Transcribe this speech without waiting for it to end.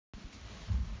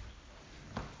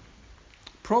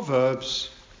Proverbs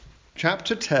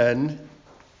chapter 10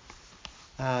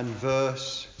 and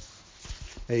verse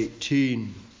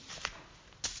 18.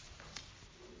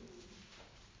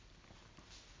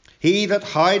 He that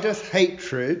hideth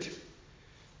hatred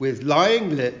with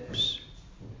lying lips,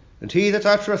 and he that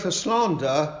uttereth a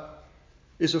slander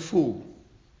is a fool.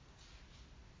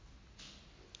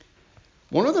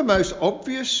 One of the most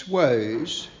obvious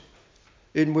ways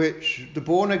in which the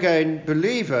born-again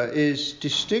believer is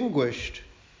distinguished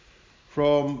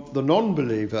from the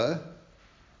non-believer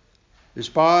is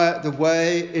by the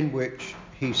way in which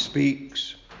he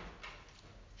speaks.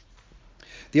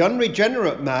 The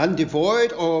unregenerate man,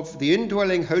 devoid of the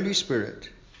indwelling Holy Spirit,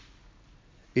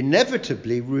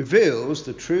 inevitably reveals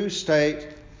the true state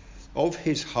of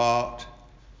his heart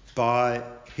by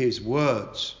his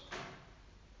words.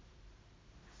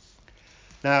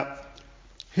 Now,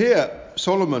 here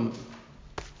Solomon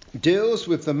deals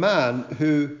with the man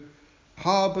who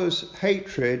harbours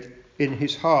hatred in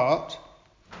his heart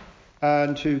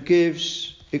and who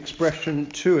gives expression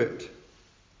to it,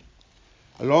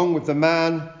 along with the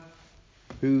man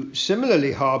who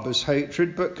similarly harbours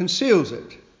hatred but conceals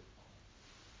it,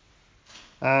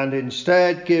 and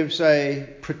instead gives a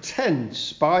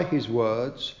pretense by his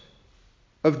words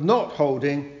of not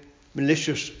holding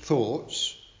malicious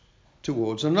thoughts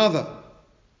towards another.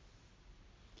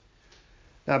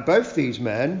 Now, both these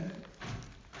men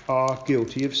are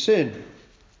guilty of sin,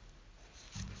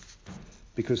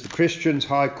 because the Christian's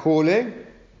high calling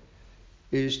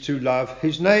is to love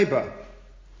his neighbour,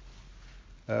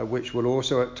 which will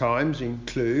also at times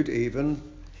include even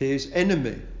his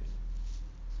enemy.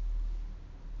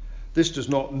 This does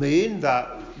not mean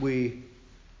that we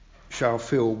shall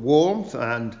feel warmth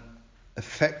and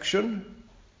affection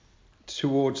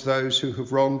towards those who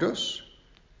have wronged us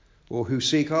or who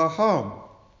seek our harm.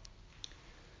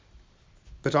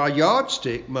 But our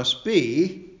yardstick must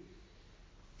be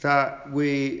that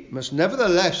we must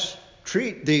nevertheless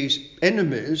treat these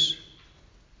enemies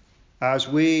as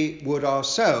we would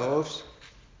ourselves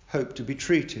hope to be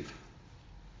treated,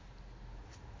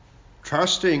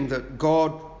 trusting that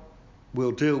God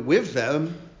will deal with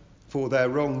them for their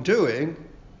wrongdoing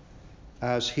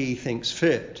as he thinks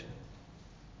fit.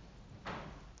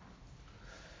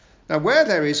 Now, where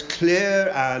there is clear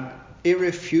and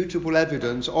irrefutable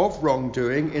evidence of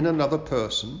wrongdoing in another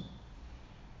person,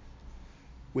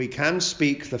 we can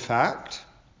speak the fact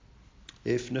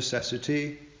if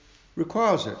necessity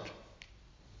requires it.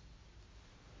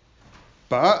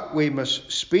 But we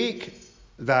must speak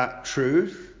that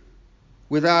truth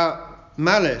without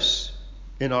malice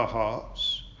in our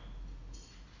hearts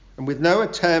and with no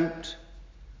attempt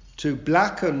to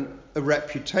blacken a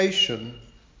reputation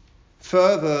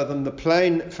further than the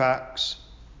plain facts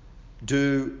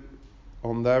do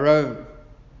on their own.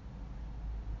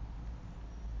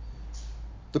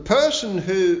 The person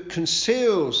who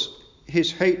conceals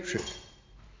his hatred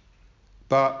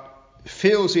but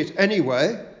feels it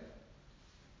anyway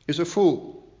is a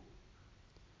fool,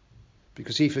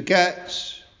 because he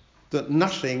forgets that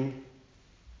nothing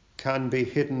can be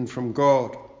hidden from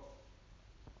God.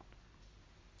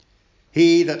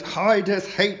 He that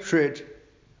hideth hatred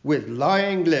with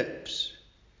lying lips,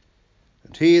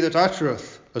 and he that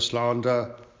uttereth a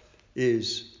slander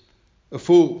is a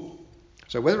fool.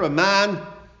 So whether a man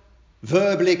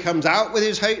verbally comes out with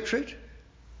his hatred,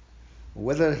 or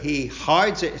whether he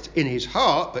hides it in his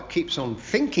heart but keeps on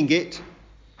thinking it,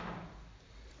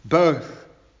 both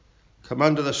come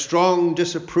under the strong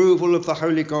disapproval of the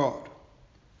Holy God.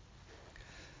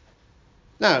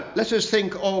 Now, let us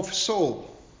think of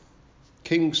Saul,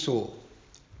 King Saul,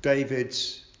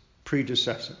 David's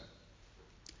predecessor.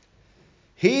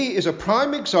 He is a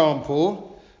prime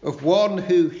example of one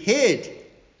who hid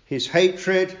his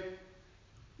hatred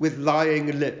with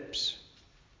lying lips.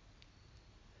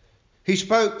 He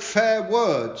spoke fair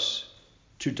words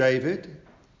to David,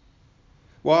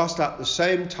 whilst at the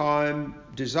same time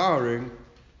desiring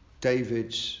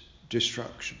David's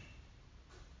destruction.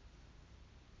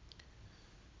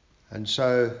 And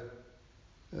so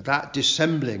that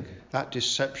dissembling, that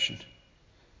deception,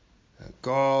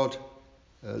 God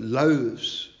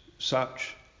loathes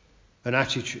such an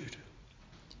attitude.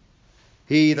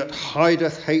 He that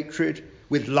hideth hatred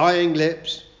with lying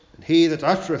lips, and he that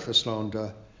uttereth a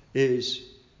slander is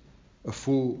a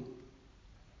fool.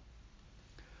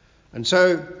 And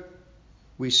so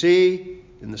we see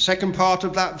in the second part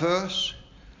of that verse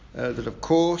that, of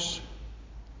course,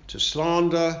 to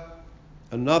slander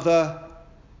another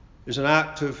is an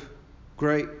act of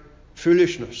great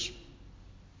foolishness.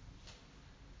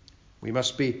 We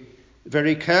must be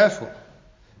very careful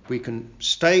We can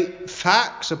state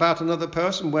facts about another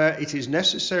person where it is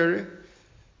necessary,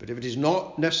 but if it is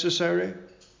not necessary,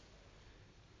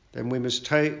 then we must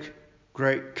take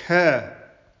great care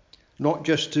not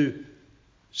just to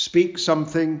speak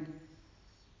something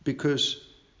because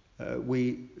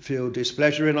we feel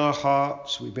displeasure in our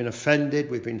hearts, we've been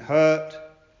offended, we've been hurt,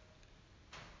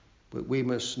 but we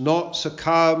must not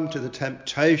succumb to the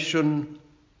temptation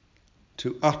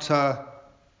to utter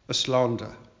a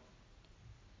slander.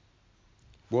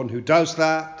 One who does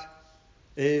that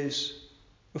is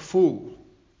a fool,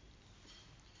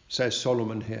 says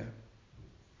Solomon here.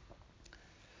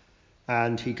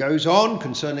 And he goes on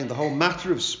concerning the whole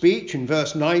matter of speech in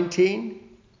verse 19.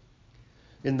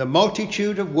 In the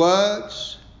multitude of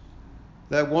words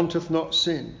there wanteth not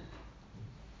sin,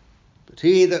 but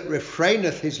he that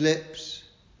refraineth his lips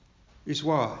is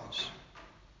wise.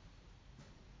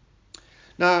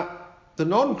 Now, the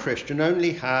non-Christian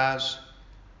only has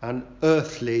an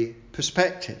earthly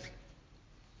perspective.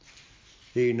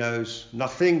 He knows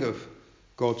nothing of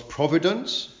God's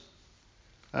providence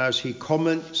as he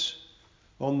comments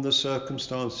on the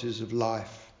circumstances of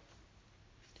life.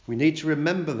 We need to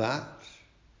remember that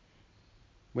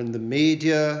when the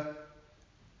media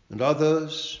and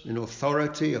others in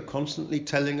authority are constantly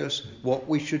telling us what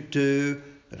we should do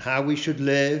and how we should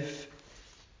live,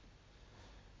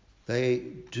 they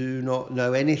do not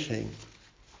know anything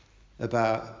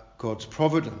about God's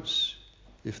providence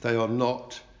if they are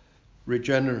not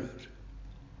regenerate.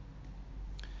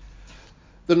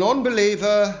 The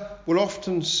non-believer will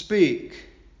often speak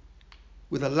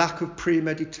with a lack of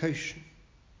premeditation,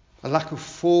 a lack of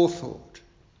forethought.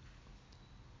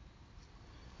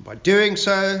 By doing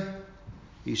so,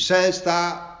 he says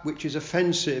that which is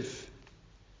offensive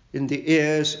in the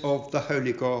ears of the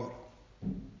Holy God.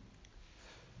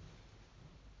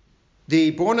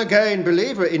 The born-again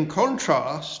believer, in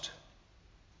contrast,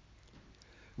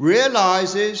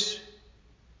 realizes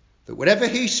that whatever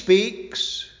he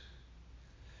speaks,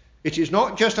 it is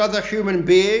not just other human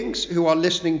beings who are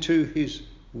listening to his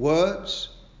words,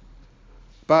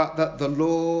 but that the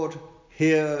Lord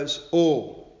hears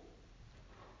all.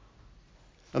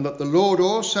 And that the Lord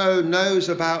also knows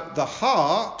about the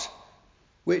heart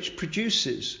which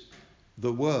produces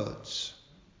the words.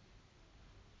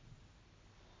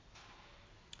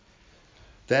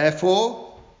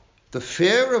 Therefore, the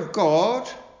fear of God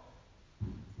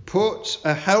puts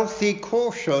a healthy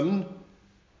caution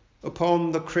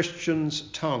upon the Christian's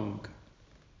tongue.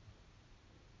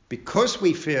 Because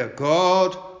we fear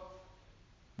God,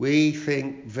 we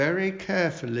think very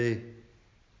carefully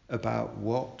about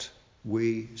what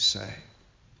we say.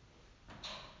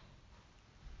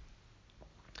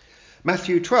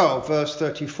 Matthew 12, verse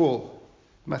 34.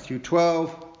 Matthew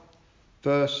 12,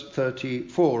 verse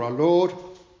 34. Our Lord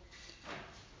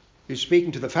is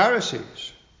speaking to the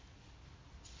Pharisees.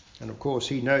 And of course,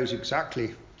 he knows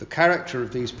exactly the character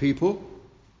of these people.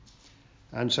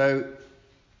 And so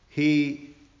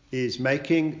he is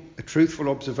making a truthful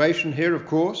observation here, of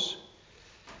course.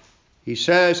 He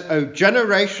says, O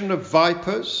generation of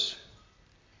vipers,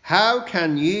 how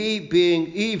can ye, being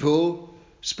evil,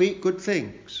 speak good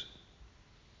things?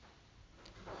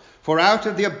 For out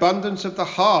of the abundance of the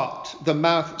heart the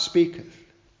mouth speaketh.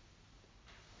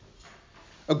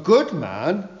 A good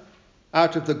man,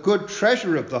 out of the good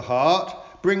treasure of the heart,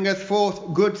 bringeth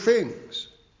forth good things.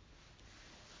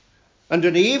 And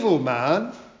an evil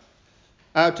man,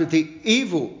 out of the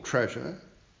evil treasure,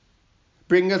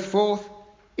 bringeth forth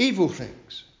evil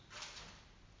things.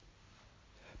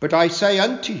 But I say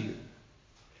unto you,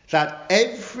 that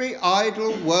every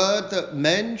idle word that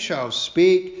men shall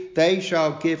speak, they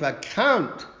shall give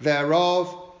account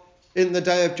thereof in the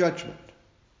day of judgment.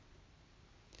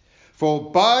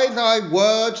 For by thy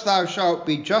words thou shalt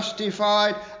be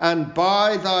justified, and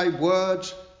by thy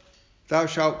words thou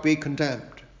shalt be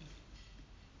condemned.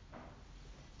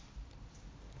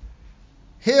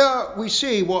 Here we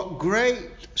see what great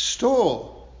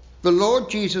store the Lord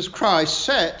Jesus Christ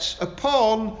sets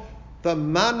upon the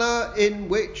manner in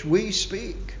which we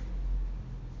speak.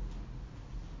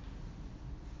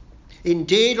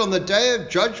 Indeed, on the day of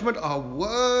judgment, our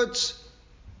words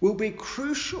will be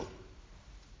crucial.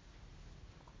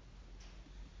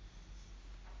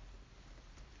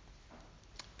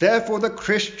 Therefore, the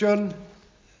Christian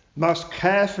must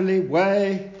carefully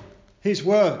weigh his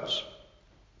words.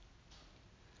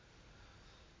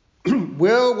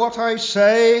 Will what I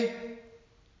say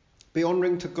be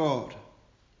honouring to God?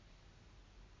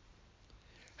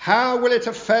 How will it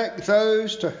affect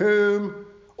those to whom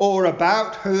or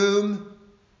about whom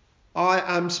I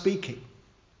am speaking?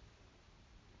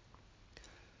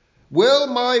 Will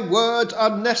my words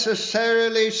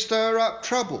unnecessarily stir up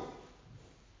trouble?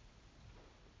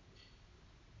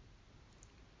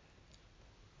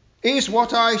 Is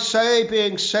what I say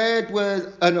being said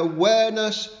with an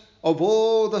awareness of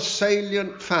all the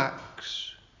salient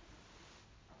facts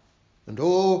and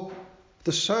all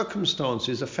the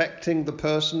circumstances affecting the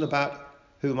person about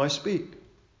whom I speak?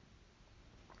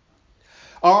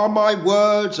 Are my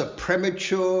words a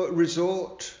premature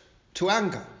resort to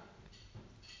anger?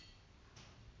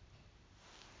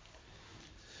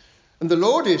 And the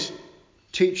Lord is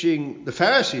teaching the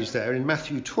Pharisees there in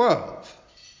Matthew 12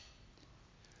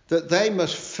 that they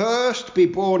must first be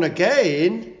born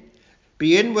again,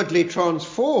 be inwardly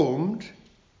transformed,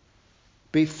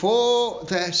 before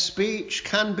their speech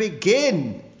can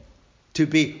begin to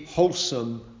be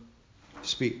wholesome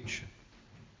speech.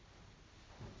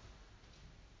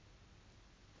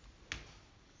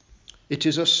 It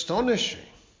is astonishing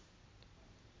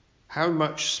how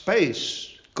much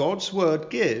space God's word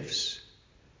gives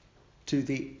to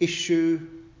the issue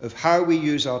of how we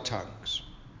use our tongues.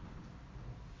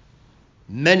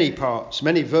 Many parts,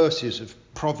 many verses of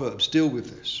Proverbs deal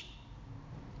with this.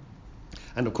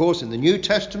 And of course, in the New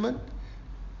Testament,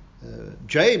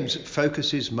 James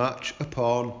focuses much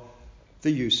upon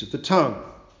the use of the tongue.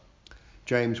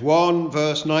 James 1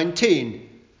 verse 19,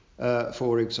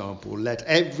 for example, let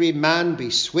every man be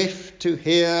swift to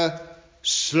hear,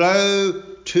 slow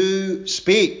to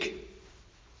speak,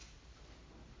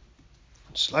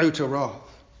 slow to wrath.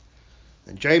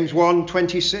 And James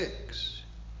 1:26,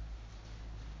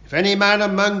 if any man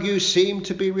among you seem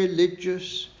to be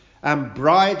religious, and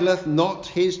bridleth not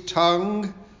his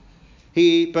tongue,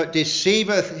 he but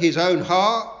deceiveth his own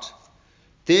heart,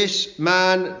 this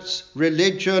man's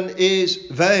religion is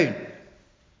vain.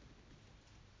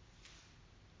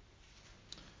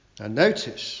 And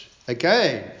notice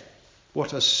again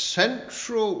what a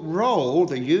central role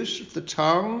the use of the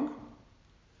tongue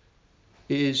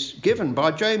is given by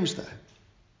James there.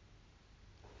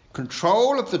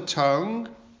 Control of the tongue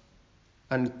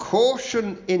and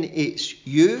caution in its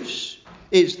use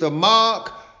is the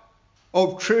mark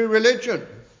of true religion.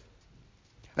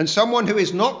 And someone who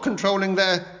is not controlling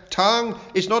their tongue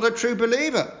is not a true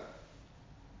believer.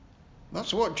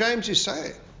 That's what James is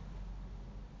saying.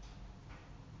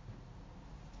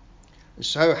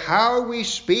 So how we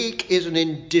speak is an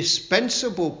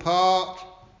indispensable part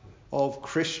of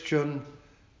Christian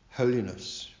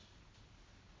holiness.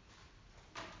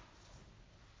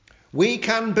 We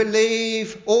can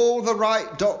believe all the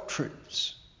right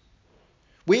doctrines.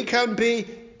 We can be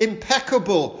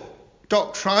impeccable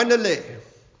doctrinally.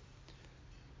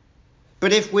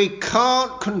 But if we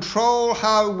can't control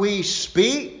how we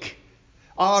speak,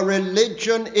 our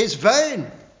religion is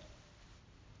vain.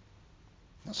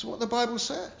 That's what the Bible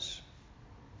says.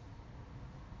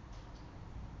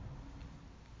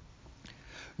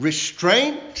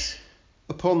 Restraint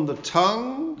upon the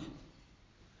tongue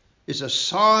is a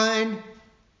sign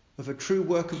of a true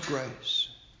work of grace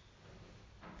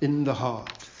in the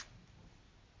heart.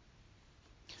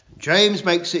 James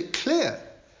makes it clear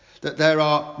that there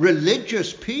are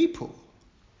religious people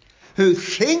who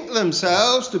think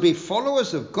themselves to be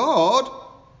followers of God,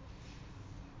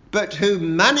 but who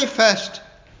manifest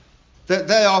that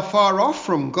they are far off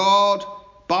from God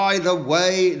by the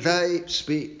way they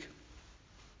speak.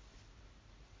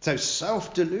 So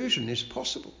self-delusion is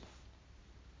possible.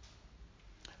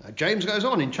 James goes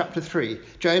on in chapter 3.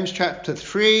 James chapter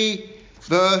 3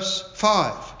 verse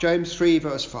 5. James 3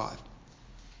 verse 5.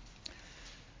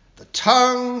 The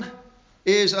tongue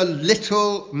is a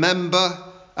little member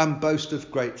and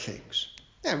boasteth great things.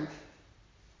 Now,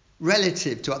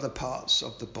 relative to other parts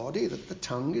of the body, the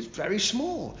tongue is very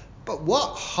small. But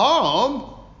what harm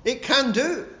it can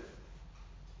do.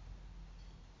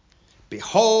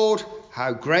 Behold,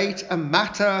 how great a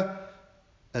matter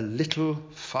a little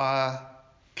fire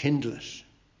kindleth.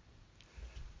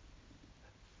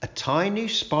 A tiny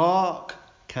spark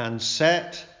can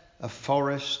set a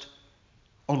forest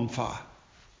on fire.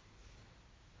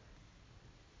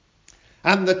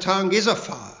 And the tongue is a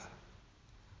fire,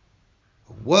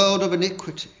 a world of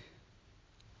iniquity.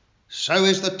 So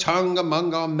is the tongue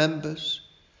among our members,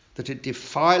 that it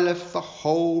defileth the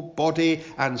whole body,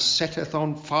 and setteth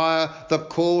on fire the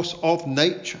course of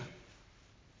nature.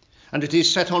 And it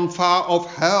is set on fire of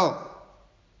hell.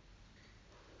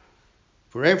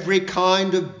 For every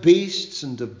kind of beasts,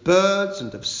 and of birds,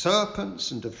 and of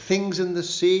serpents, and of things in the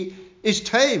sea is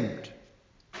tamed,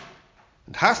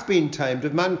 and hath been tamed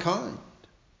of mankind.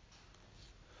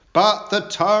 But the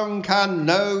tongue can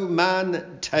no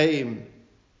man tame.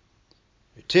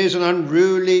 It is an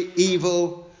unruly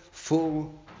evil,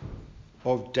 full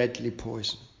of deadly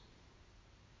poison.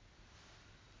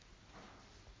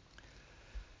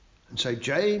 And so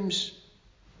James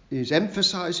is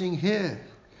emphasizing here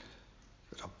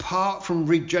that apart from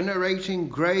regenerating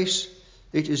grace,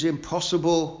 it is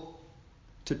impossible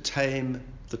to tame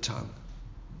the tongue.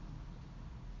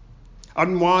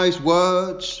 Unwise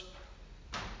words,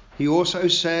 he also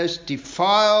says,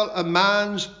 defile a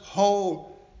man's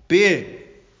whole being.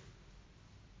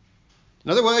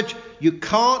 In other words, you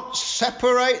can't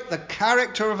separate the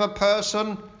character of a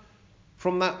person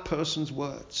from that person's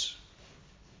words.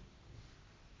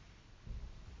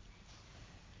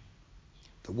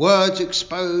 The words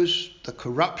expose the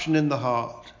corruption in the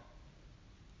heart.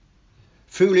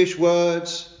 Foolish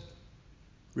words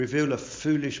reveal a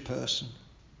foolish person.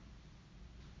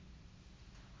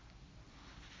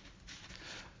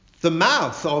 The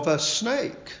mouth of a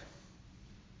snake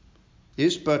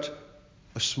is but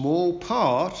a small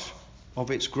part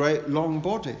of its great long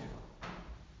body.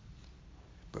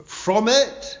 But from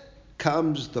it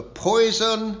comes the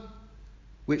poison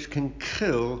which can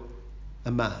kill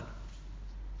a man.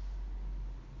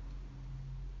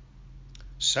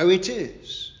 So it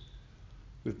is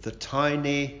with the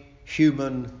tiny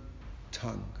human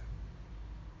tongue.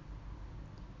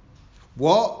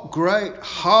 What great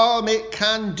harm it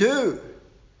can do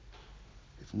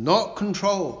if not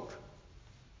controlled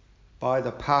by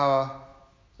the power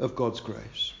of God's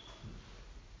grace.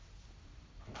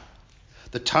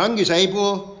 The tongue is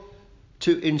able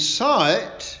to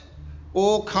incite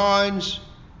all kinds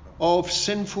of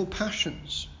sinful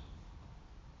passions.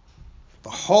 The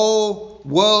whole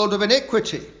world of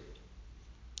iniquity,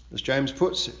 as James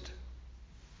puts it.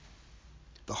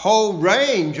 The whole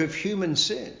range of human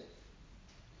sin.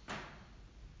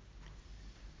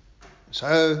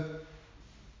 So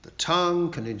the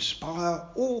tongue can inspire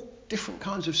all different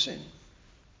kinds of sin.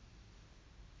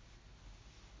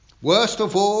 Worst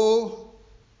of all,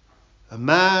 a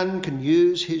man can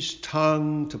use his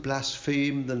tongue to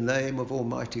blaspheme the name of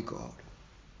Almighty God.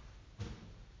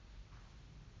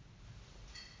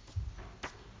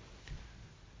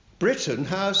 Britain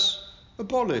has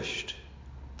abolished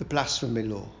the blasphemy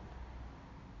law.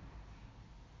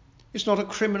 It's not a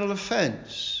criminal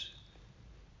offence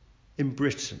in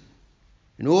Britain,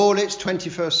 in all its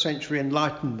 21st century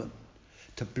enlightenment,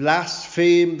 to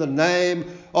blaspheme the name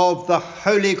of the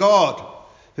Holy God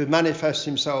who manifests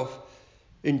himself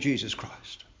in Jesus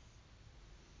Christ.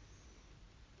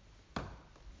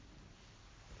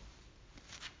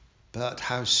 But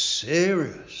how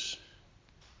serious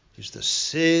is the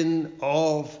sin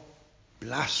of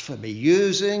blasphemy,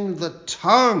 using the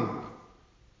tongue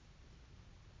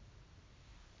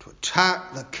to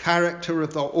attack the character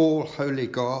of the all-holy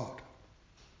God.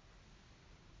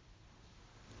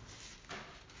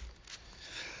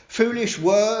 Foolish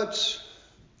words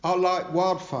are like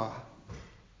wildfire.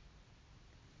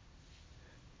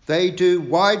 They do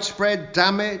widespread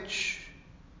damage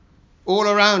all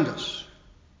around us.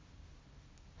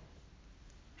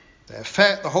 They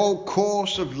affect the whole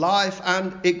course of life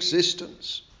and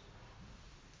existence.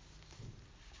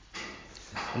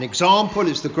 An example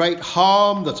is the great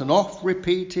harm that an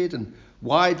oft-repeated and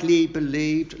widely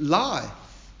believed lie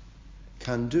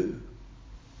can do.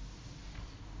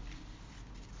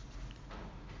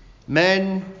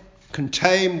 Men can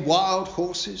tame wild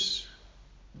horses,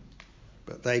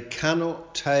 but they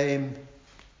cannot tame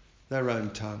their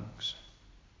own tongues.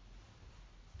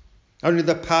 Only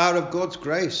the power of God's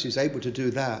grace is able to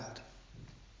do that.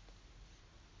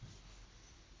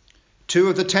 2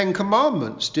 of the 10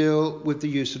 commandments deal with the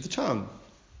use of the tongue.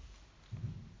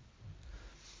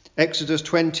 Exodus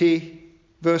 20,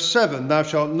 verse 7, thou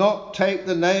shalt not take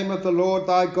the name of the Lord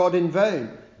thy God in vain,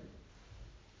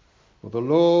 for the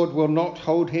Lord will not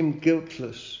hold him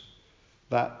guiltless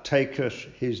that taketh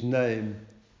his name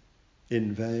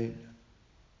in vain.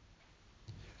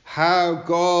 How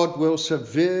God will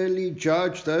severely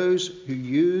judge those who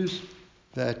use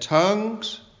their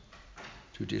tongues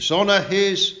to dishonour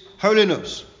his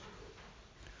holiness,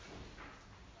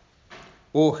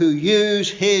 or who use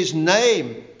his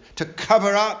name to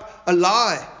cover up a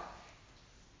lie,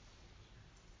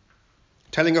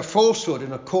 telling a falsehood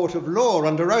in a court of law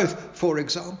under oath, for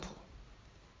example.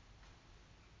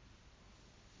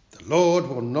 The Lord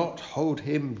will not hold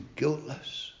him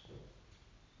guiltless.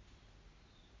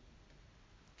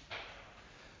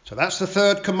 So that's the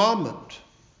 3rd commandment.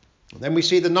 And then we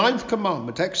see the 9th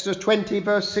commandment, Exodus 20,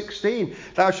 verse 16.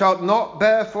 Thou shalt not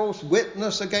bear false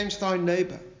witness against thy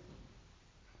neighbour.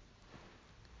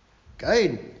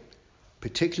 Again,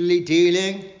 particularly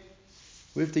dealing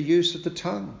with the use of the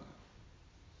tongue.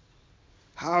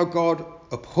 how God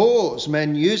abhors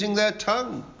men using their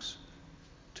tongues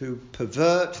to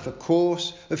pervert the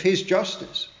course of his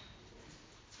justice.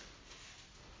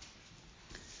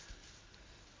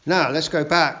 Now, let's go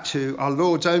back to our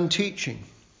Lord's own teaching.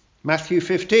 Matthew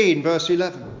 15, verse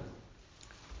 11.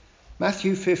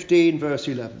 Matthew 15, verse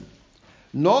 11.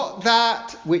 Not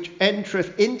that which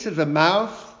entereth into the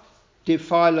mouth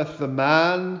defileth the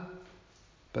man,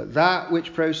 but that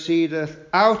which proceedeth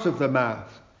out of the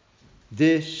mouth,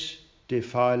 this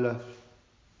defileth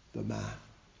the man.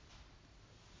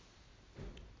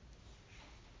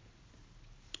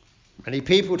 Many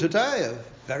people today are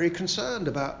very concerned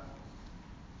about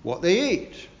what they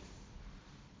eat.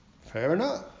 Fair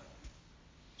enough.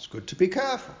 It's good to be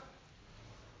careful.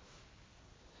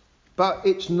 But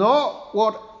it's not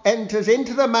what enters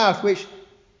into the mouth which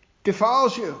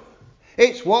defiles you.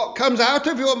 It's what comes out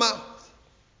of your mouth.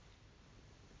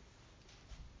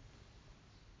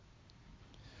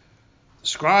 The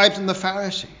scribes and the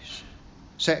Pharisees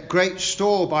set great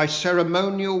store by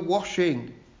ceremonial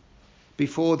washing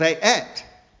before they ate.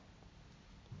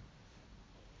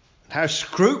 How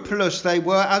scrupulous they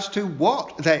were as to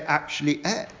what they actually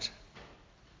ate.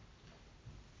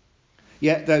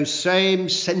 Yet those same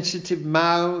sensitive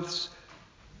mouths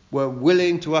were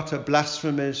willing to utter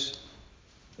blasphemies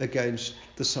against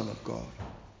the Son of God.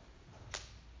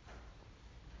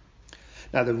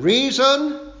 Now, the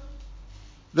reason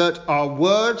that our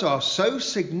words are so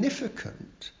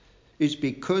significant is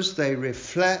because they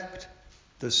reflect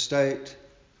the state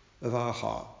of our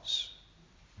hearts.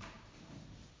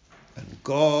 And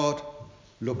God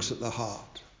looks at the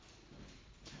heart.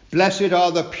 Blessed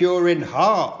are the pure in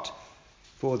heart,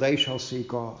 for they shall see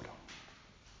God.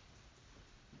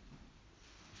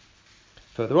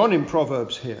 Further on in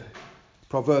Proverbs here,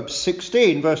 Proverbs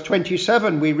 16, verse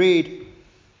 27, we read,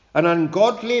 An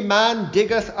ungodly man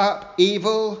diggeth up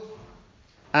evil,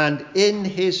 and in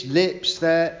his lips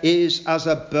there is as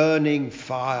a burning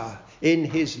fire. In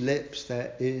his lips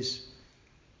there is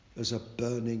as a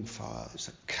burning fire. It's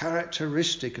a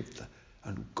characteristic of the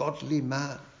ungodly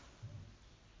man.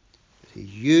 He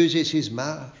uses his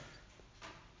mouth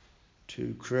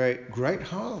to create great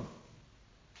harm.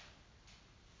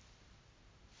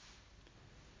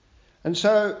 And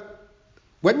so,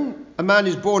 when a man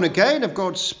is born again of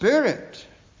God's Spirit,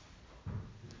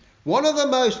 one of the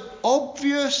most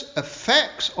obvious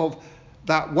effects of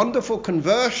that wonderful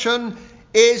conversion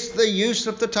is the use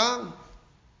of the tongue.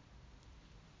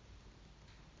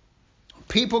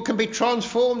 People can be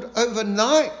transformed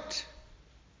overnight.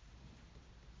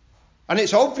 And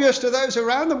it's obvious to those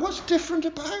around them, what's different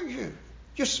about you?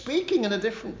 You're speaking in a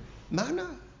different manner.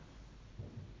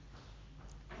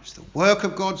 It's the work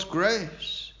of God's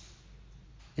grace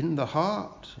in the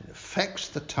heart. It affects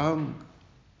the tongue.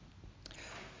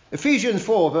 Ephesians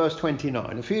 4, verse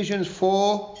 29. Ephesians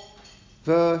 4,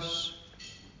 verse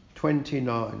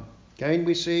 29. Again,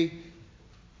 we see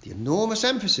the enormous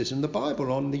emphasis in the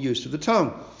Bible on the use of the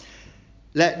tongue.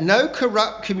 Let no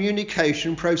corrupt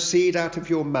communication proceed out of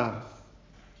your mouth,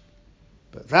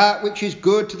 but that which is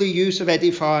good to the use of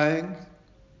edifying,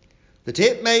 that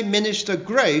it may minister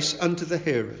grace unto the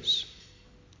hearers.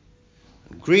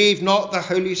 And grieve not the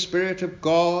Holy Spirit of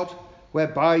God,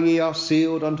 whereby ye are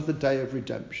sealed unto the day of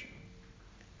redemption.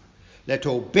 Let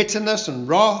all bitterness and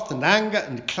wrath and anger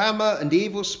and clamour and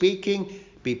evil speaking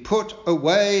be put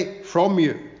away from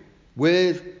you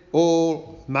with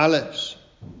all malice.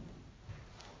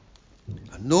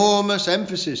 Enormous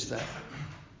emphasis there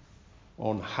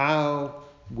on how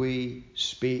we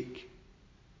speak.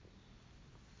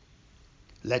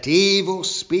 Let evil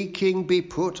speaking be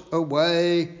put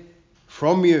away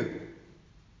from you.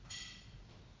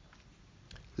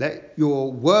 Let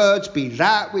your words be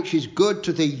that which is good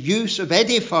to the use of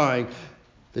edifying,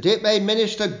 that it may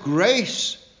minister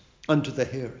grace unto the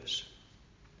hearers.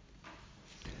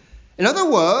 In other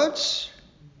words,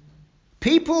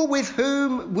 people with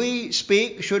whom we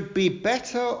speak should be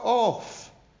better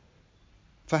off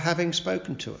for having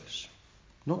spoken to us,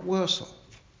 not worse off.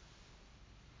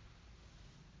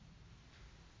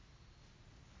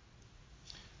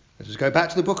 Let us go back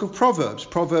to the book of Proverbs,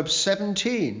 Proverbs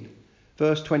 17,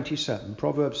 verse 27.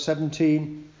 Proverbs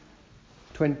 17,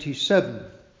 27.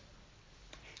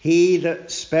 He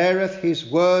that spareth his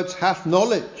words hath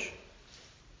knowledge,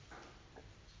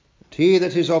 and he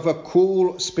that is of a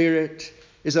cool spirit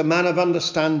is a man of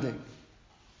understanding.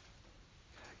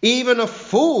 Even a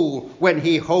fool, when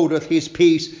he holdeth his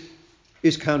peace,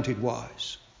 is counted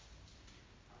wise.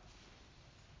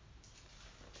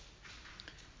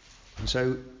 And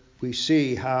so we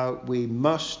see how we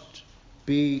must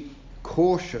be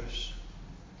cautious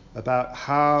about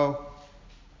how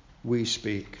we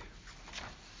speak.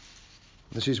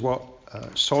 This is what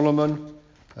Solomon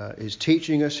is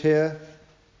teaching us here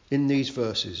in these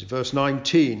verses. Verse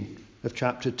 19 of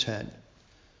chapter 10.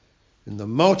 In the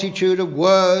multitude of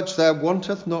words there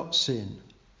wanteth not sin,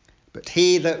 but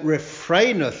he that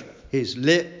refraineth his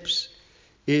lips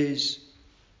is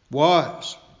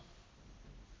wise.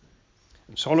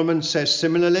 And Solomon says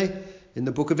similarly in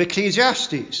the book of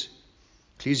Ecclesiastes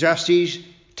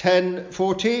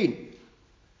 10:14.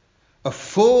 A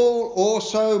fool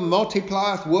also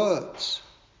multiplieth words,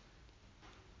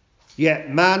 yet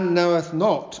man knoweth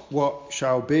not what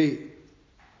shall be.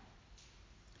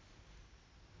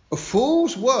 A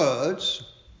fool's words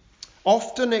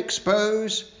often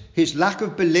expose his lack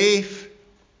of belief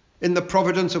in the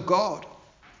providence of God.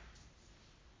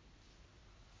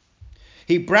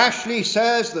 He brashly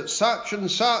says that such and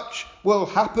such will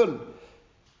happen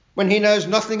when he knows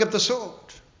nothing of the sort.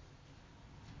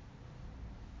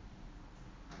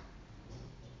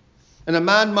 And a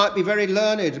man might be very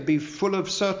learned, be full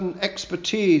of certain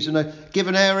expertise in a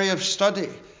given area of study,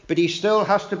 but he still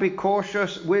has to be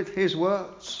cautious with his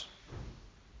words.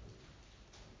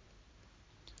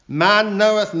 Man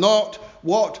knoweth not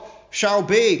what shall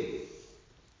be.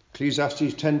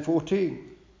 Ecclesiastes 10:14.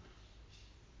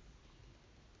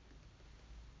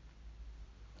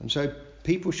 And so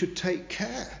people should take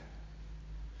care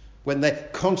when they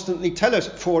constantly tell us,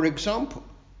 for example,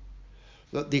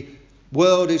 that the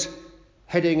world is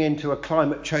heading into a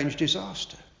climate change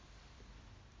disaster.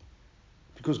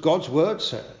 Because God's word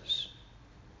says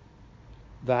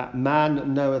that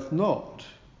man knoweth not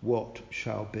what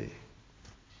shall be.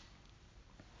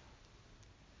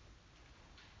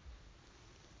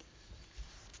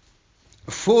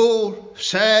 A fool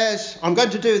says, I'm going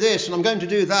to do this and I'm going to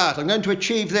do that. I'm going to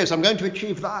achieve this. I'm going to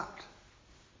achieve that.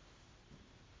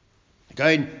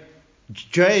 Again,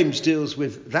 James deals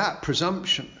with that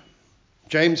presumption.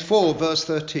 James 4 verse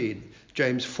 13.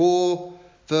 James 4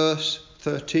 verse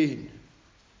 13.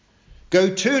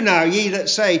 Go to now, ye that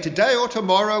say, today or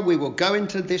tomorrow we will go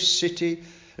into this city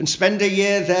and spend a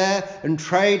year there and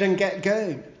trade and get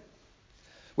gain.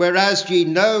 Whereas ye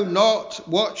know not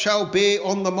what shall be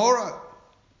on the morrow.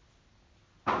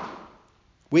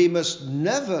 We must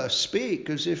never speak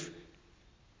as if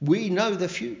we know the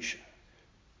future.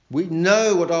 We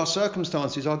know what our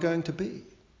circumstances are going to be.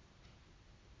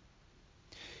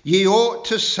 Ye ought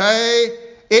to say,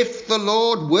 if the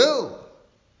Lord will,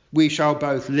 we shall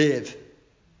both live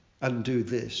and do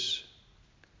this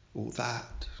or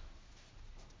that.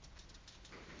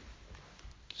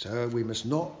 So we must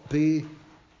not be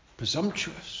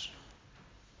presumptuous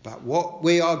about what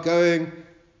we are going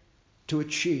to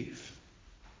achieve.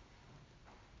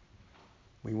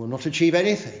 We will not achieve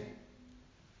anything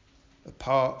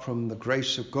apart from the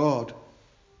grace of God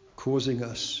causing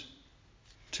us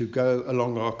to go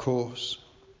along our course.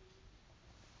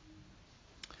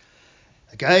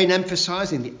 Again,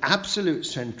 emphasizing the absolute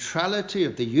centrality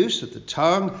of the use of the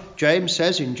tongue, James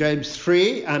says in James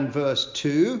 3 and verse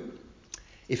 2,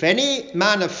 if any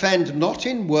man offend not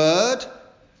in word,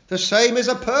 the same is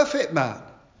a perfect man,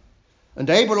 and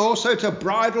able also to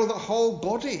bridle the whole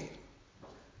body.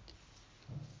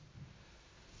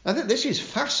 I think this is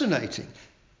fascinating.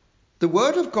 The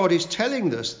word of God is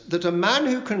telling us that a man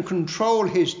who can control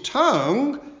his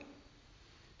tongue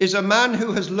is a man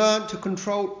who has learnt to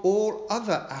control all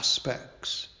other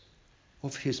aspects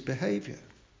of his behaviour.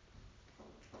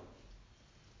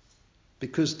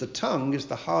 Because the tongue is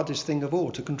the hardest thing of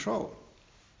all to control.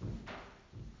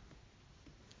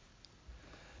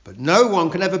 But no one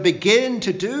can ever begin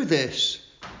to do this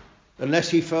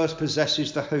unless he first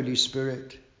possesses the Holy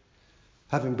Spirit,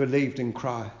 having believed in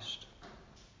Christ.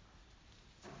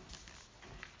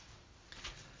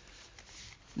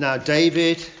 Now,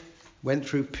 David went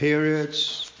through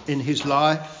periods in his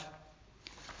life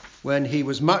when he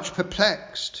was much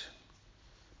perplexed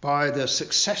by the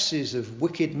successes of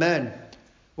wicked men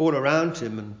all around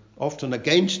him and often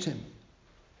against him.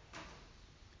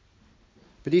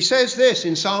 But he says this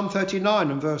in Psalm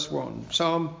 39 and verse 1.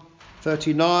 Psalm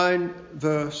 39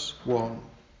 verse 1.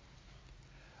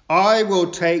 I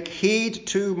will take heed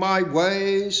to my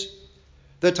ways,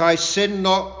 that I sin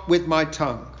not with my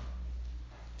tongue.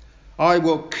 I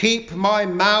will keep my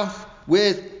mouth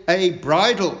with a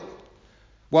bridle,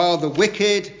 while the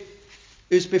wicked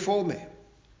is before me.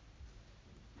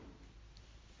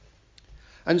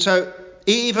 And so,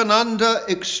 even under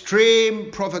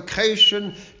extreme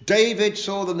provocation, David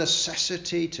saw the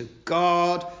necessity to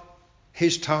guard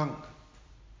his tongue,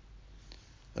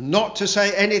 and not to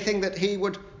say anything that he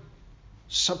would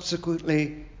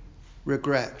subsequently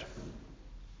regret.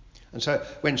 And so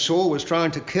when Saul was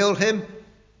trying to kill him,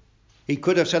 he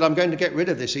could have said, I'm going to get rid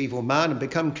of this evil man and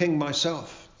become king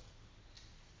myself.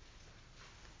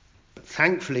 But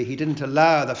thankfully, he didn't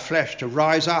allow the flesh to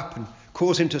rise up and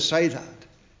cause him to say that.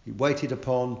 He waited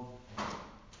upon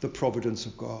the providence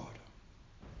of God.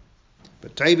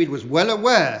 But David was well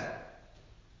aware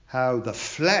how the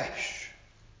flesh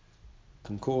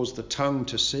can cause the tongue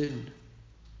to sin.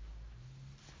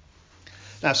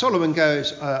 Now Solomon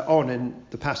goes on in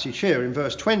the passage here in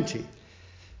verse 20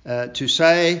 to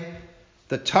say,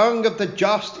 the tongue of the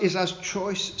just is as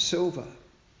choice silver.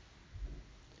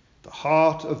 The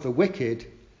heart of the wicked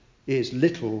is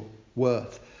little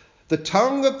worth. The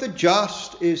tongue of the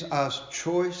just is as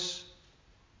choice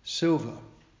silver.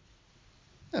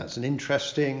 That's an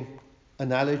interesting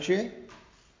analogy,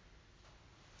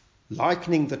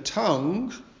 likening the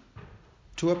tongue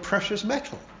to a precious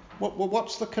metal.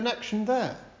 What's the connection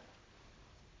there?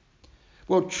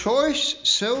 Well, choice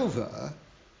silver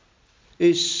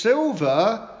is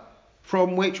silver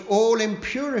from which all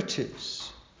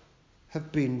impurities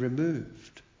have been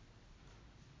removed.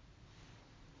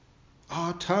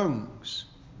 Our tongues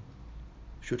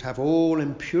should have all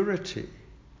impurity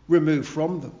removed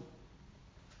from them.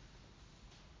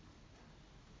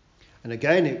 And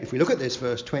again, if we look at this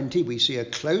verse 20, we see a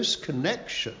close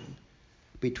connection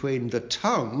between the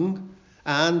tongue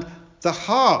and the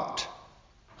heart.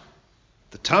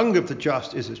 The tongue of the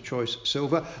just is as choice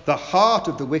silver. The heart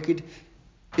of the wicked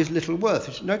is little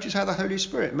worth. Notice how the Holy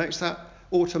Spirit makes that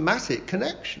automatic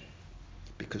connection.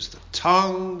 Because the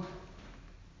tongue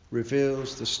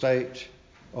reveals the state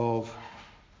of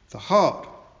the heart.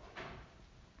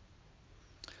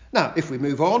 Now, if we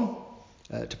move on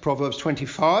to Proverbs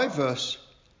 25, verse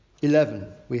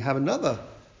 11, we have another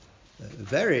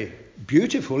very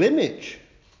beautiful image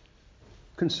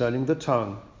concerning the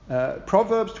tongue.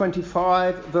 Proverbs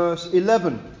 25, verse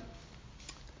 11.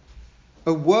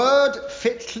 A word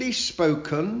fitly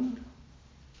spoken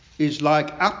is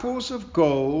like apples of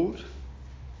gold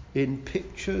in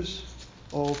pictures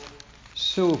of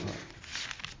silver.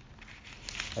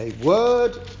 A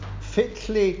word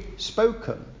fitly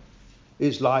spoken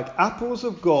is like apples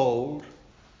of gold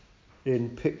in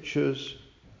pictures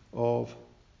of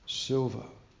silver.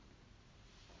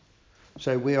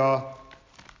 So we are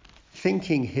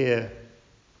thinking here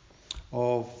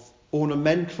of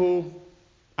ornamental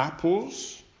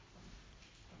apples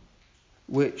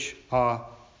which are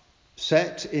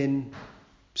set in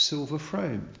silver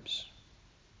frames,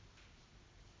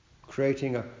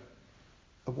 creating a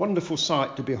wonderful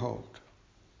sight to behold.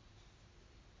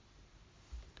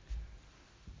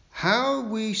 How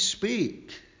we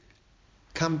speak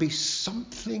can be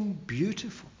something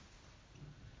beautiful,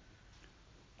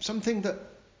 something that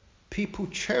people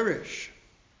cherish,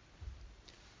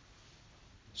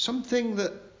 something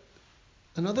that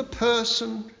another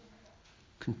person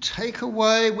can take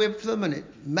away with them and it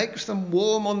makes them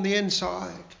warm on the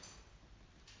inside.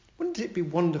 Wouldn't it be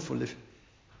wonderful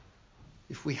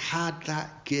if we had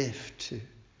that gift to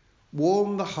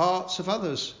warm the hearts of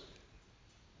others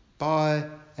by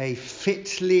a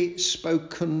fitly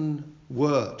spoken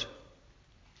word?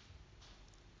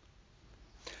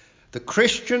 The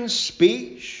Christian's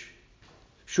speech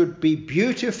should be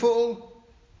beautiful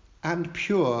and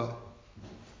pure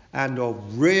and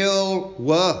of real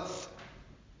worth.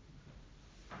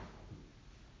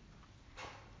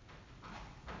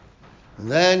 And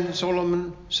then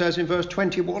Solomon says in verse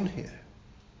 21 here,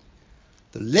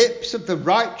 the lips of the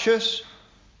righteous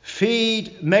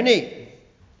feed many.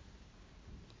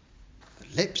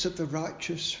 The lips of the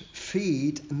righteous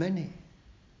feed many.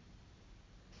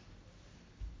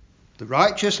 The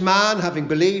righteous man, having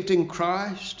believed in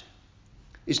Christ,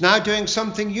 is now doing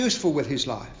something useful with his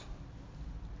life.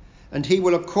 And he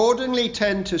will accordingly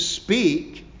tend to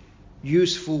speak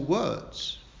useful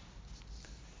words,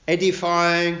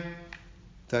 edifying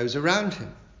those around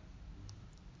him.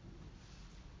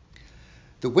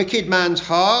 The wicked man's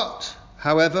heart,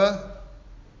 however,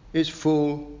 is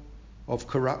full of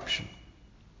corruption.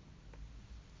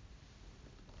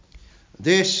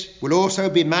 This will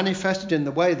also be manifested in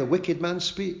the way the wicked man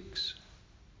speaks.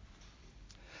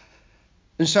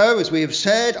 And so, as we have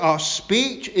said, our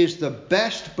speech is the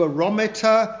best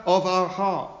barometer of our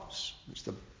hearts. It's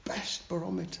the best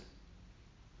barometer.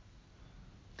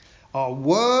 Our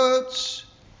words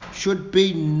should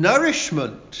be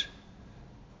nourishment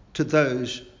to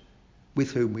those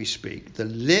with whom we speak. The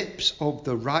lips of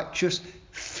the righteous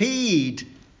feed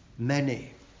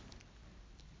many.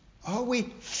 Are we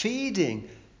feeding,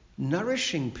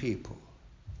 nourishing people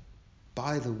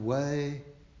by the way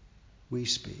we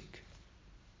speak?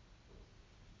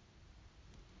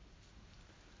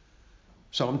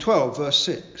 Psalm 12, verse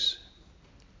 6.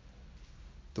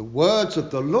 The words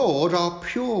of the Lord are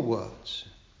pure words,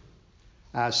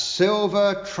 as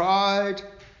silver tried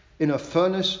in a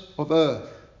furnace of earth,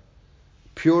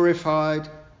 purified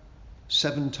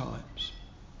 7 times.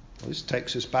 Well, this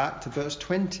takes us back to verse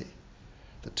 20.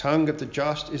 The tongue of the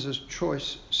just is as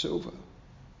choice silver.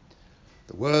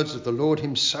 The words of the Lord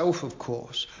himself, of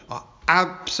course, are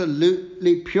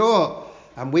absolutely pure,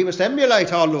 and we must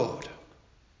emulate our Lord.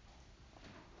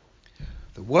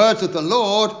 The words of the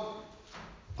Lord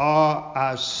are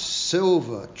as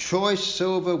silver, choice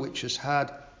silver, which has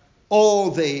had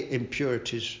all the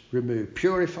impurities removed,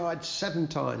 purified 7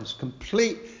 times,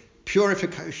 complete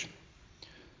purification.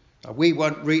 Now, we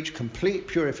won't reach complete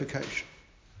purification,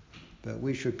 but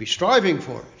we should be striving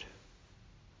for it.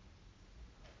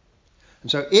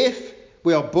 And so if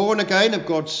we are born again of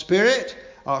God's Spirit,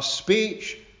 our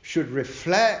speech should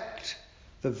reflect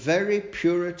the very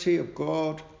purity of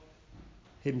God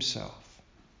himself.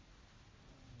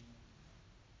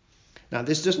 Now,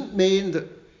 this doesn't mean that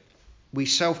we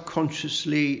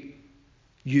self-consciously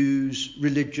use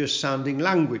religious-sounding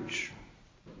language.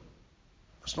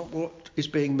 That's not what is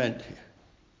being meant here.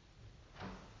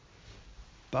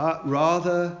 But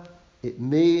rather, it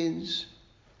means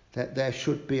that there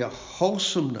should be a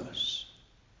wholesomeness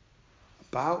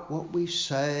about what we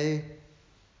say,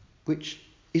 which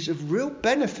is of real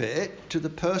benefit to the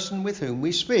person with whom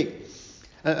we speak.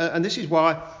 And this is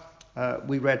why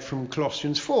we read from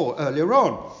Colossians 4 earlier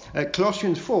on.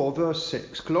 Colossians 4, verse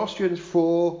 6. Colossians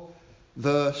 4,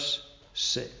 verse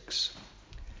 6.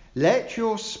 Let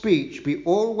your speech be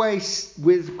always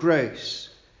with grace,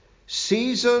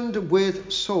 seasoned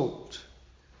with salt,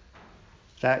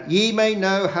 that ye may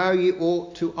know how ye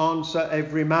ought to answer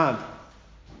every man.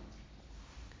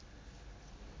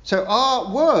 So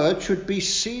our word should be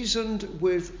seasoned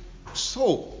with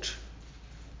salt.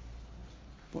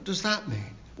 What does that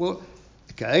mean? Well,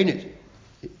 again,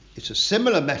 it's a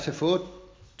similar metaphor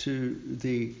to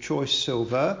the choice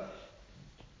silver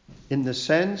in the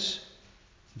sense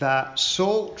that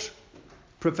salt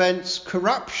prevents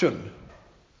corruption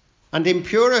and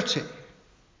impurity.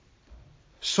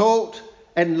 Salt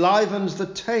enlivens the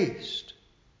taste.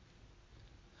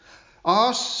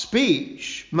 Our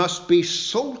speech must be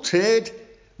salted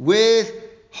with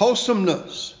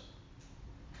wholesomeness.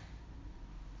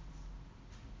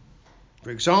 For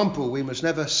example, we must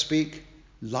never speak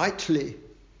lightly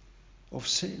of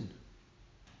sin,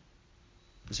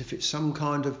 as if it's some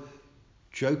kind of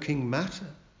joking matter.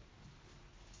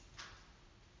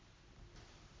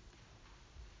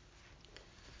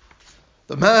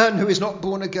 The man who is not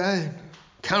born again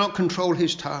cannot control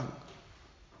his tongue.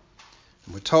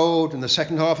 And we're told in the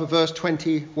second half of verse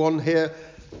 21 here,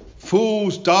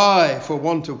 fools die for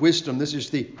want of wisdom. This is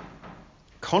the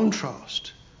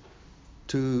contrast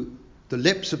to the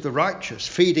lips of the righteous,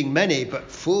 feeding many, but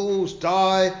fools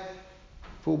die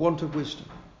for want of wisdom.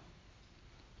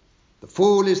 The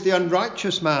fool is the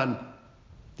unrighteous man,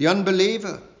 the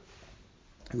unbeliever,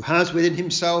 who has within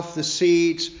himself the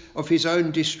seeds of his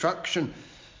own destruction.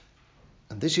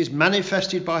 And this is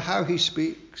manifested by how he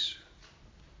speaks.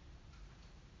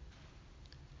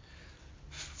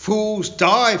 Fools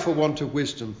die for want of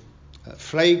wisdom.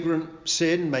 Flagrant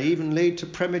sin may even lead to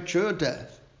premature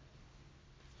death.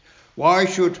 Why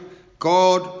should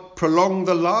God prolong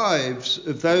the lives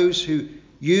of those who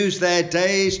use their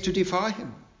days to defy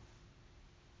him?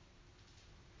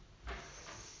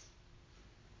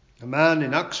 A man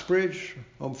in Uxbridge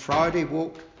on Friday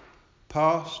walked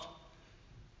past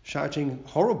shouting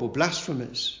horrible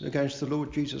blasphemies against the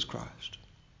Lord Jesus Christ.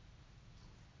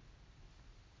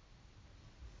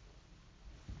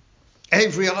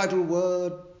 Every idle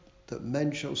word that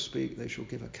men shall speak, they shall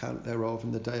give account thereof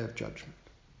in the day of judgment.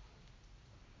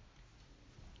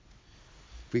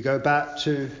 If we go back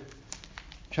to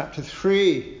chapter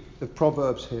 3 of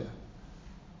Proverbs here.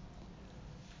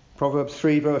 Proverbs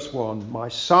 3 verse 1. My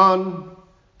son,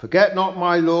 forget not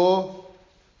my law,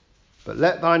 but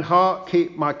let thine heart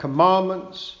keep my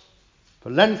commandments. For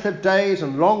length of days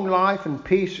and long life and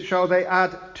peace shall they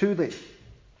add to thee.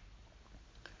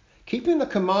 Keeping the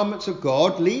commandments of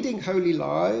God, leading holy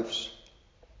lives,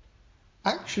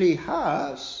 actually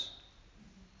has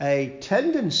a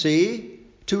tendency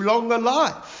to longer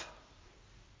life.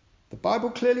 The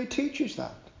Bible clearly teaches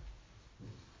that.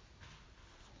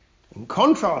 In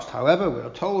contrast, however, we are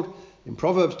told in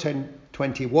Proverbs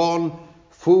 10:21,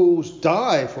 fools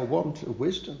die for want of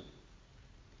wisdom.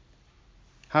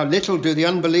 How little do the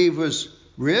unbelievers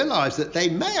realize that they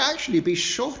may actually be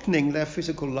shortening their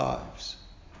physical lives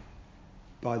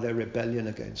by their rebellion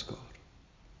against God.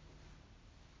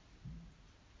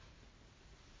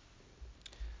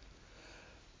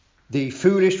 The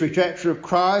foolish rejecter of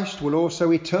Christ will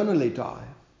also eternally die.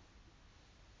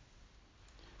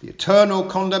 The eternal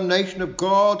condemnation of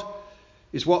God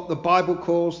is what the Bible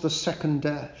calls the second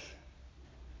death,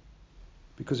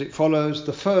 because it follows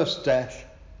the first death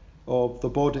of the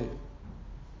body.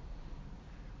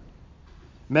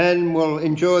 Men will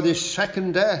endure this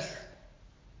second death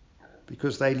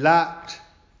because they lacked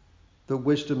the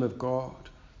wisdom of God.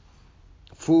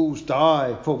 Fools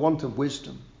die for want of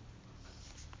wisdom.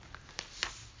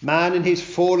 Man in his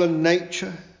fallen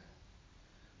nature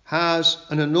has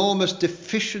an enormous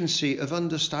deficiency of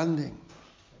understanding.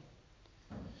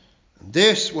 And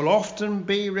this will often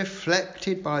be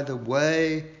reflected by the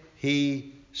way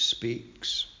he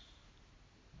speaks.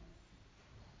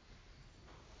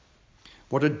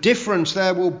 What a difference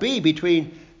there will be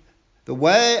between the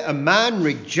way a man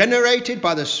regenerated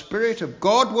by the Spirit of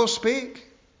God will speak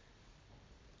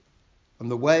and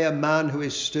the way a man who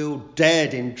is still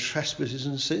dead in trespasses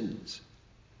and sins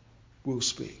will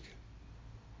speak.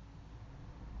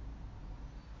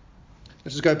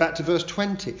 Let us go back to verse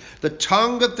 20. The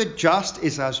tongue of the just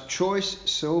is as choice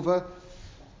silver.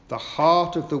 The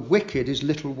heart of the wicked is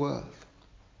little worth.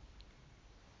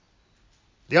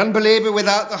 The unbeliever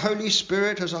without the Holy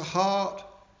Spirit has a heart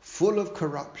full of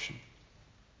corruption.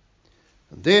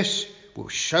 And this will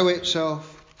show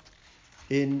itself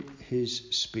in his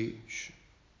speech.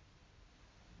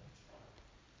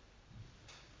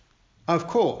 Of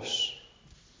course,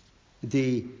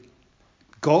 the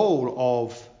goal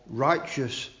of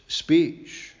righteous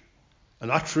speech and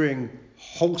uttering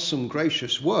wholesome,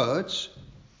 gracious words,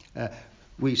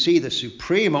 we see the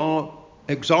supreme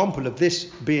example of this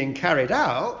being carried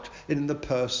out in the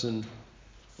person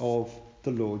of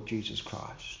the Lord Jesus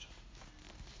Christ.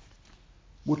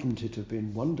 Wouldn't it have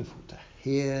been wonderful to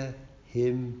hear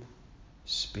him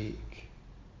speak?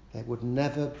 There would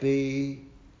never be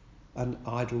an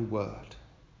idle word.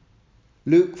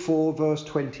 Luke 4 verse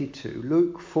 22.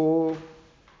 Luke 4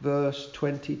 verse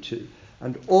 22.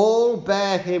 And all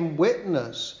bare him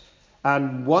witness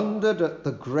and wondered at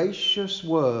the gracious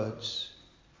words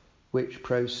which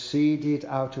proceeded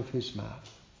out of his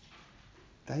mouth.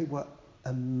 They were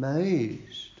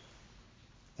amazed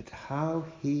at how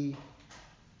he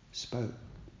spoke,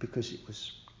 because it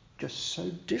was just so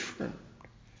different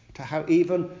to how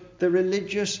even the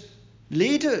religious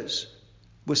leaders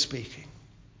were speaking.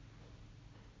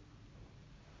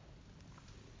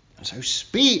 And so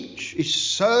speech is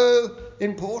so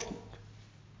important.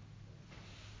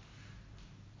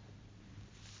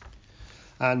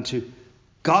 And to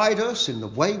guide us in the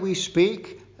way we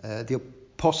speak, the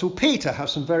Apostle Peter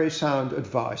has some very sound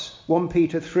advice. 1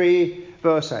 Peter 3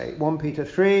 verse 8. 1 Peter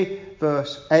 3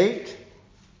 verse 8.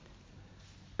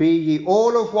 Be ye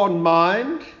all of one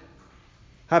mind,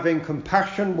 having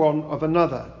compassion one of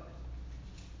another.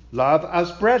 Love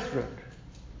as brethren.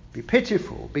 Be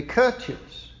pitiful, be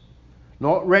courteous,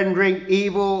 not rendering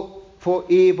evil for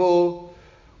evil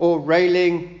or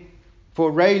railing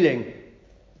for railing,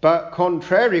 but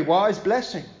contrariwise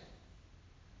blessing.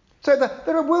 So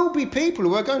there will be people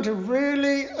who are going to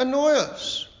really annoy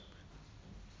us.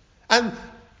 And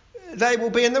they will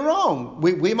be in the wrong.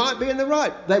 We might be in the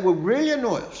right. They will really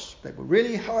annoy us. They will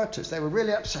really hurt us. They will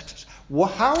really upset us. Well,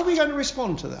 how are we going to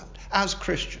respond to that as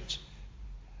Christians?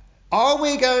 Are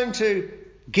we going to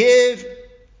give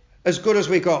as good as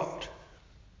we got?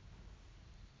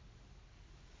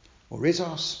 Or is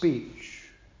our speech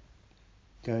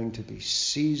going to be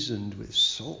seasoned with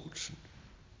salt and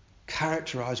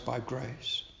characterized by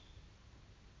grace?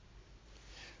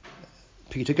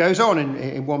 Peter goes on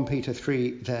in 1 Peter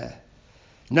 3 there.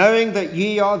 Knowing that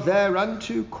ye are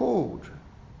thereunto called,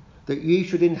 that ye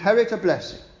should inherit a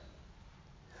blessing.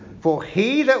 For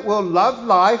he that will love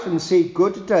life and see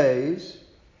good days,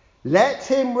 let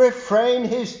him refrain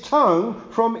his tongue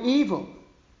from evil,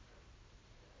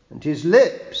 and his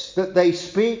lips that they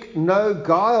speak no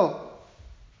guile.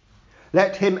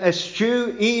 Let him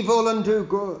eschew evil and do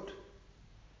good.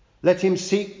 Let him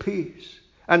seek peace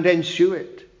and ensue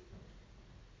it.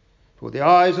 For the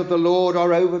eyes of the Lord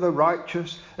are over the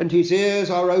righteous, and his ears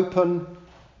are open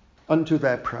unto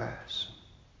their prayers.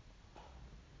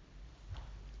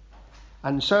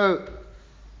 And so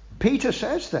Peter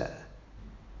says there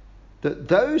that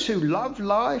those who love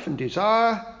life and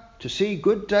desire to see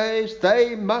good days,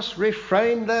 they must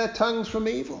refrain their tongues from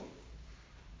evil.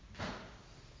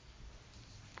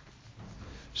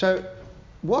 So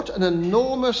what an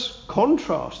enormous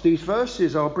contrast these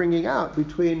verses are bringing out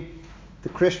between the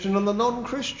Christian and the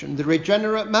non-Christian, the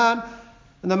regenerate man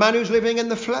and the man who's living in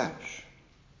the flesh.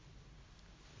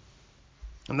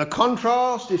 And the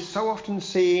contrast is so often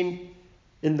seen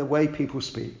in the way people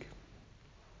speak.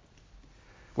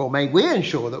 Well, may we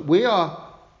ensure that we are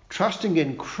trusting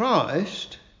in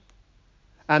Christ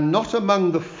and not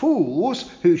among the fools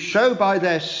who show by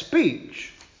their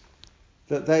speech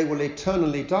that they will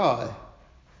eternally die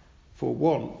for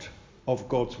want of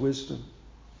God's wisdom.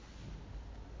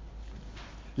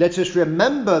 Let us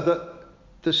remember that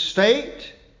the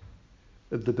state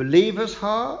of the believer's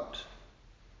heart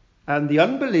and the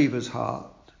unbeliever's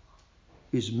heart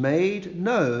is made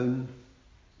known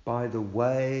by the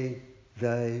way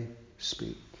they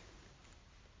speak.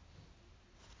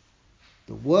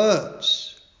 The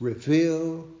words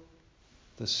reveal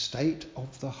the state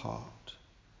of the heart.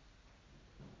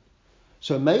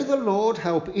 So may the Lord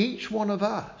help each one of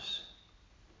us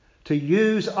to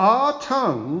use our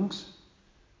tongues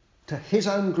to his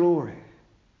own glory.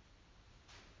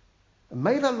 And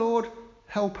may the Lord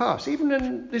help us, even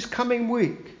in this coming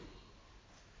week,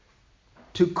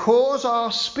 to cause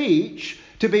our speech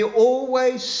to be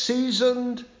always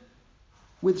seasoned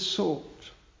with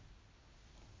salt.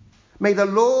 May the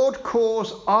Lord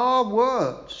cause our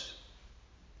words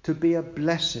to be a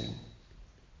blessing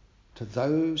to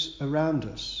those around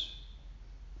us,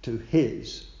 to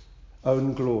his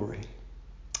own glory.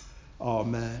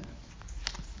 Amen.